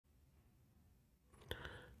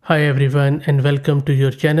Hi everyone and welcome to your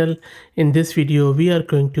channel. In this video we are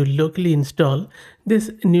going to locally install this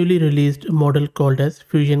newly released model called as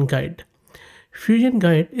Fusion Guide. Fusion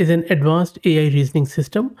Guide is an advanced AI reasoning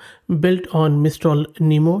system built on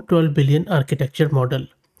Mistral-Nemo 12 billion architecture model.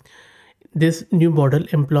 This new model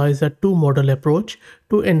employs a two-model approach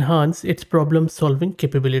to enhance its problem-solving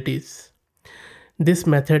capabilities. This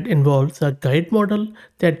method involves a guide model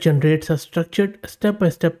that generates a structured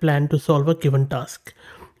step-by-step plan to solve a given task.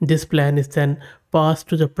 This plan is then passed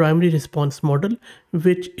to the primary response model,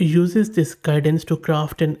 which uses this guidance to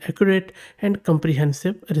craft an accurate and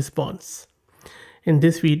comprehensive response. In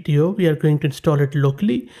this video, we are going to install it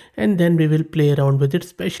locally and then we will play around with it.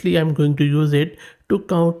 Especially, I'm going to use it to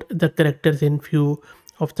count the characters in few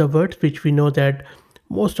of the words, which we know that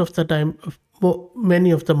most of the time many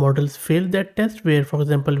of the models fail that test, where for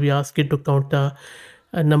example we ask it to count the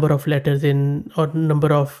number of letters in or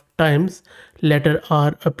number of times letter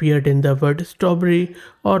R appeared in the word strawberry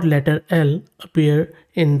or letter L appear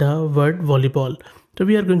in the word volleyball. So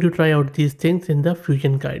we are going to try out these things in the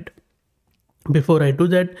Fusion Guide. Before I do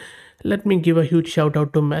that, let me give a huge shout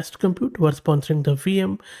out to Mast Compute who are sponsoring the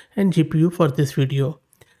VM and GPU for this video.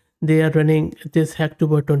 They are running this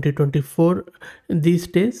Hacktober 2024 these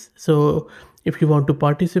days. So if you want to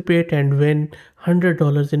participate and win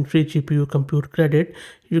 $100 in free GPU compute credit,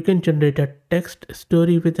 you can generate a text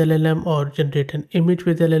story with LLM or generate an image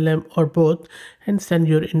with LLM or both and send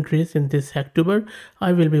your entries in this Hacktober.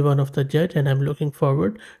 I will be one of the judge and I'm looking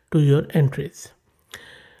forward to your entries.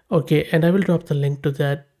 Okay, and I will drop the link to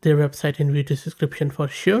their website in video description for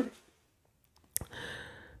sure.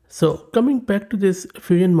 So coming back to this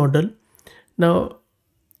Fusion model, now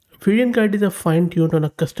Fusion Guide is a fine-tuned on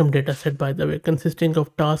a custom dataset, by the way, consisting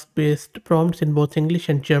of task-based prompts in both English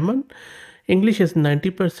and German. English is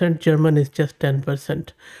 90%, German is just 10%.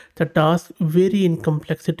 The tasks vary in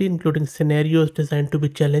complexity, including scenarios designed to be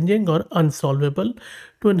challenging or unsolvable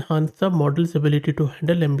to enhance the model's ability to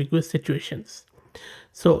handle ambiguous situations.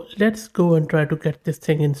 So let's go and try to get this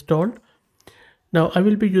thing installed. Now I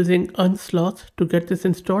will be using Unsloth to get this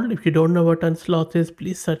installed. If you don't know what Unsloth is,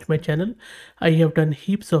 please search my channel. I have done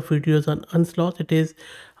heaps of videos on Unsloth. It is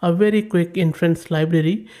a very quick inference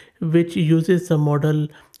library which uses the model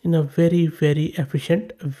in a very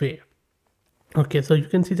efficient way. Okay, so you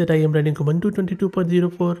can see that I am running Ubuntu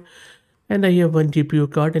 22.04 and I have one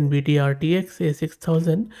GPU card NVIDIA RTX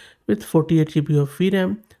A6000 with 48 GB of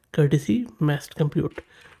VRAM, courtesy Mast Compute.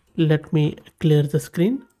 Let me clear the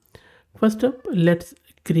screen. First up, let's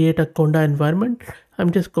create a Conda environment.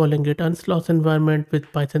 I'm just calling it Unsloth environment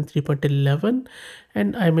with Python 3.11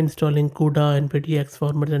 and I'm installing CUDA, NVIDIA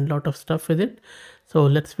Xformer and a lot of stuff with it. So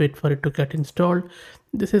let's wait for it to get installed.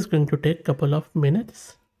 This is going to take a couple of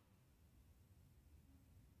minutes.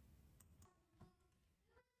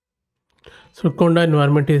 So Conda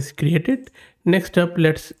environment is created. Next up,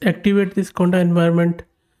 let's activate this Conda environment.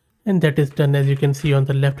 And that is done, as you can see on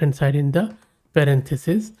the left hand side in the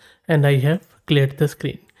parentheses, and I have cleared the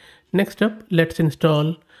screen. Next up, let's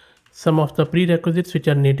install some of the prerequisites which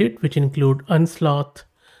are needed, which include Unsloth.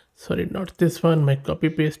 Sorry, not this one. My copy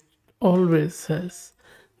paste always has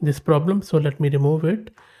this problem, so let me remove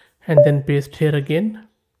it and then paste here again.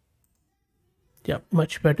 Yeah,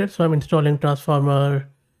 much better. So I'm installing transformer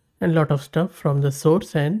and a lot of stuff from the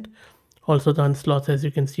source and also the Unsloth, as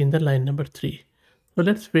you can see in the line number 3. So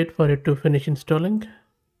let's wait for it to finish installing.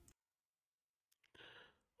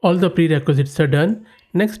 All the prerequisites are done.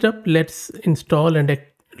 Next up, let's install and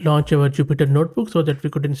launch our Jupyter notebook so that we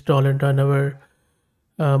could install and run our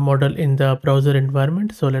model in the browser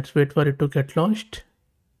environment. So let's wait for it to get launched.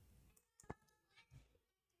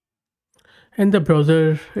 And the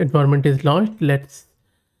browser environment is launched. Let's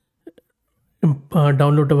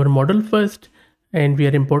download our model first, and we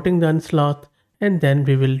are importing the Unsloth, and then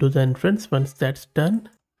we will do the inference once that's done.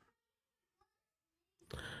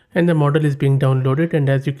 And the model is being downloaded, and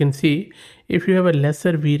as you can see, if you have a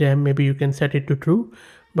lesser VRAM, maybe you can set it to true,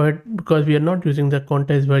 but because we are not using the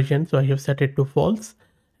quantized version, so I have set it to false,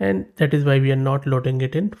 and that is why we are not loading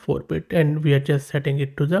it in 4-bit and we are just setting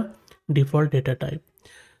it to the default data type.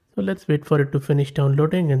 So let's wait for it to finish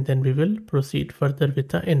downloading and then we will proceed further with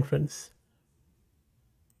the inference.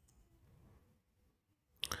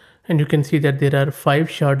 And you can see that there are 5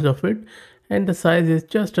 shards of it and the size is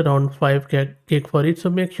just around 5 gig for it. So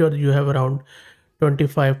make sure you have around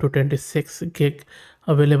 25 to 26 gig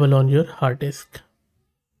available on your hard disk.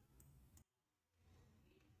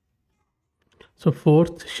 So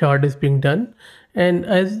 4th shard is being done. And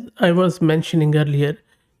as I was mentioning earlier,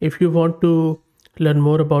 if you want to learn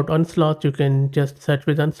more about Unsloth, you can just search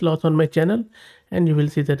with Unsloth on my channel and you will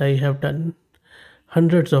see that I have done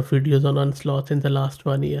hundreds of videos on unslots in the last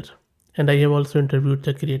 1 year, and I have also interviewed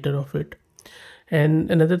the creator of it.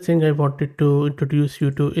 And another thing I wanted to introduce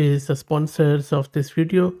you to is the sponsors of this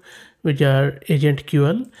video, which are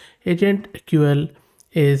AgentQL. AgentQL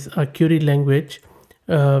is a query language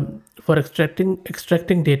for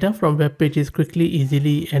extracting data from web pages quickly,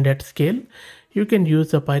 easily, and at scale. You can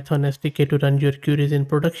use the Python SDK to run your queries in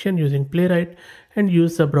production using Playwright, and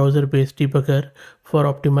use the browser-based debugger for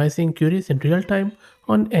optimizing queries in real time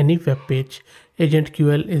on any web page.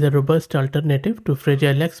 AgentQL is a robust alternative to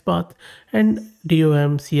fragile XPath and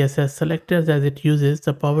DOM CSS selectors, as it uses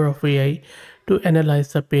the power of AI to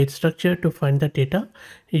analyze the page structure to find the data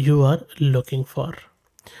you are looking for.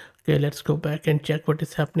 Okay, let's go back and check what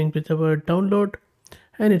is happening with our download.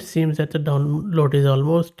 And it seems that the download is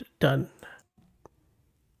almost done.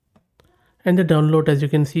 And the download, as you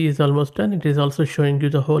can see, is almost done. It is also showing you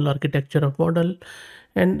the whole architecture of model.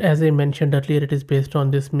 And as I mentioned earlier, it is based on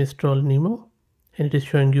this Mistral-Nemo. And it is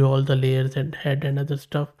showing you all the layers and head and other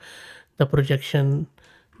stuff, the projection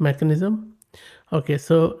mechanism. Okay,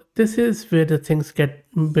 so this is where the things get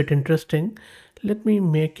a bit interesting. Let me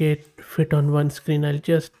make it fit on one screen. I'll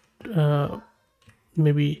just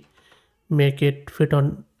maybe make it fit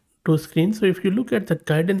on two screens. So if you look at the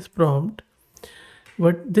guidance prompt,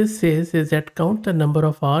 what this says is that count the number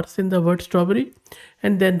of R's in the word strawberry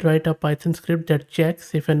and then write a Python script that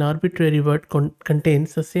checks if an arbitrary word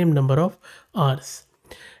contains the same number of R's.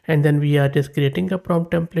 And then we are just creating a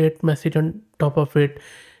prompt template message on top of it.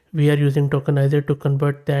 We are using tokenizer to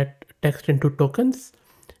convert that text into tokens.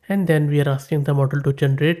 And then we are asking the model to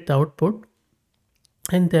generate the output.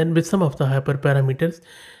 And then with some of the hyperparameters,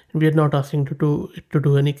 we are not asking it to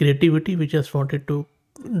do any creativity. We just wanted to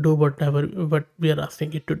do what we are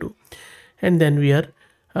asking it to do. And then we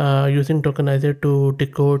are using tokenizer to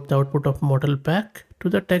decode the output of model back to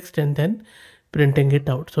the text and then printing it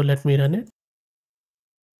out. So let me run it.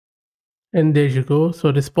 And there you go.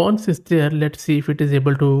 So response is there. Let's see if it is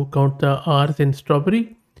able to count the R's in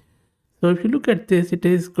strawberry. So if you look at this, it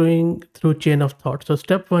is going through chain of thought. So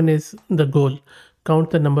step one is the goal.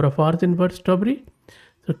 Count the number of R's in word strawberry.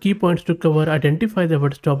 So key points to cover: identify the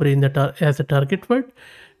word strawberry as a target word.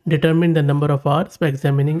 Determine the number of R's by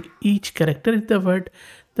examining each character in the word.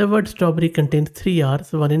 The word strawberry contains 3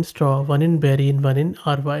 R's, one in straw, one in berry, and one in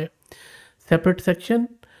RY. Separate section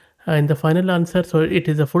and the final answer. So it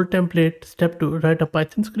is a full template. Step 2, write a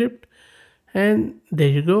Python script. And there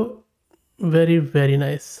you go. Very, very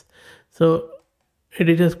nice. So it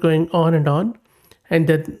is just going on, and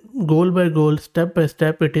then goal by goal, step by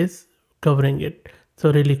step, it is covering it.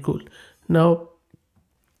 So really cool. Now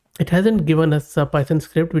it hasn't given us a Python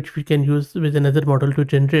script which we can use with another model to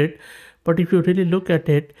generate, but if you really look at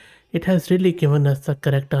it, it has really given us the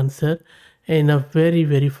correct answer in a very,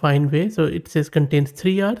 very fine way. So it says contains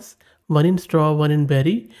 3 R's, one in straw, one in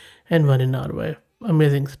berry, and one in RY.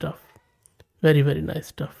 Amazing stuff. Very, very nice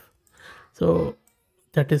stuff. So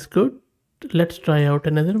that is good. Let's try out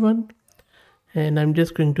another one. And I'm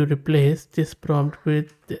just going to replace this prompt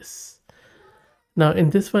with this. Now in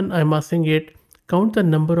this one, I'm asking it count the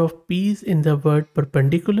number of P's in the word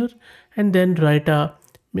perpendicular, and then write a,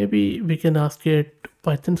 maybe we can ask it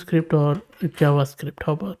Python script or JavaScript.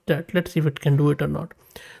 How about that? Let's see if it can do it or not.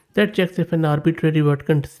 That checks if an arbitrary word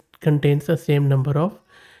contains the same number of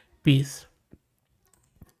P's.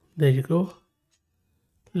 There you go.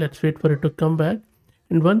 Let's wait for it to come back.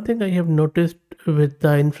 And one thing I have noticed with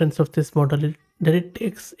the inference of this model is that it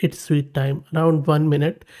takes its sweet time, around 1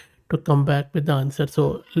 minute, to come back with the answer.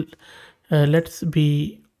 So let's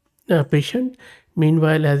be patient.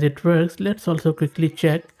 Meanwhile, as it works, let's also quickly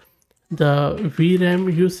check the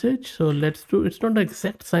VRAM usage. So let's do, it's not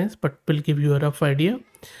exact science, but will give you a rough idea.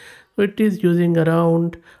 So it is using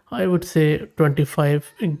around, I would say,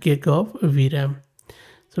 25 gig of VRAM.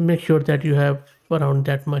 So make sure that you have around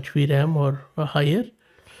that much VRAM or higher.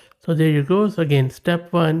 So there you go. So again,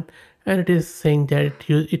 step 1, and it is saying that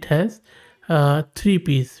it has 3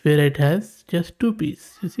 P's where it has just 2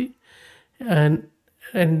 P's, you see. And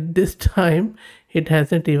this time it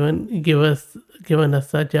hasn't even given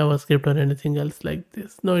us a JavaScript or anything else like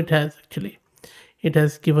this. No, it has actually. It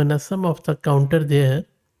has given us some of the counter there,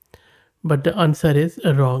 but the answer is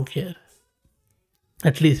wrong here.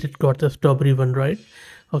 At least it got the strawberry one right.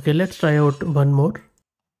 Okay, let's try out one more.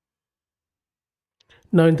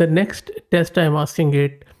 Now in the next test, I'm asking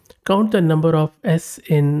it count the number of S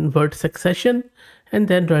in word succession, and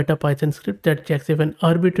then write a Python script that checks if an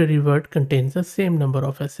arbitrary word contains the same number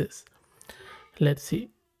of S's. Let's see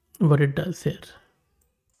what it does here.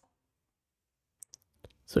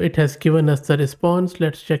 So it has given us the response.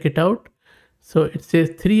 Let's check it out. So it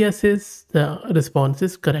says 3 S's. The response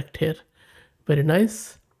is correct here. Very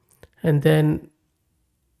nice. And then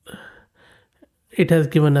it has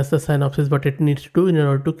given us the synopsis what it needs to do in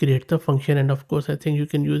order to create the function. And of course, I think you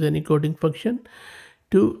can use any coding function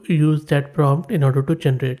to use that prompt in order to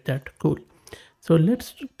generate that. Cool. So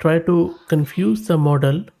let's try to confuse the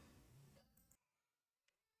model.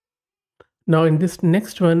 Now in this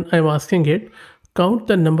next one, I'm asking it, count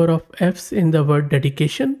the number of F's in the word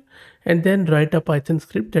dedication, and then write a Python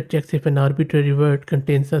script that checks if an arbitrary word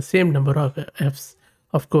contains the same number of F's.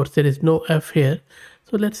 Of course, there is no F here.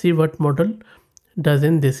 So let's see what model does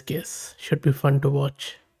in this case. Should be fun to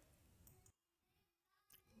watch.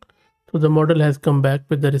 So the model has come back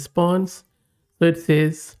with the response. So it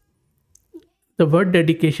says the word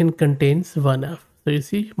dedication contains one F. So you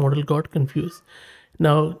see, model got confused.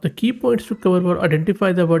 Now the key points to cover were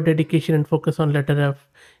identify the word dedication and focus on letter F.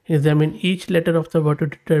 Examine each letter of the word to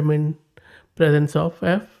determine presence of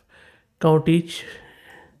F. Count each,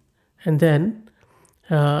 and then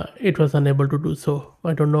it was unable to do so.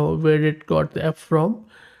 I don't know where it got the F from.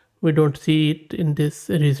 We don't see it in this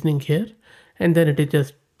reasoning here. And then it is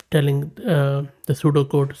just telling the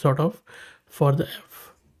pseudocode sort of for the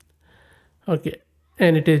F. Okay,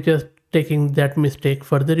 and it is just taking that mistake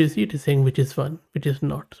further. You see, it is saying which is one, which is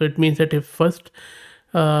not. So it means that if first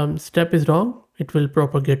step is wrong, it will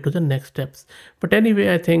propagate to the next steps. But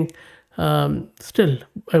anyway, I think still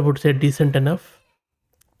I would say decent enough,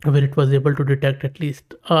 where it was able to detect at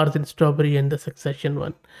least R's in strawberry and the succession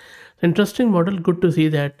one. Interesting model. Good to see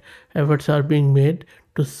that efforts are being made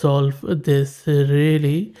to solve this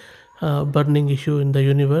really burning issue in the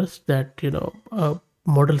universe, that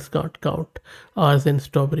models can't count R's in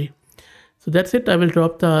strawberry. So that's it. I will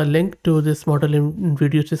drop the link to this model in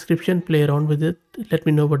video description. Play around with it. Let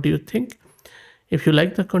me know what do you think. If you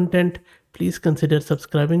like the content, please consider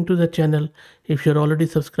subscribing to the channel. If you're already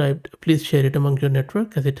subscribed, please share it among your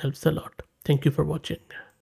network as it helps a lot. Thank you for watching.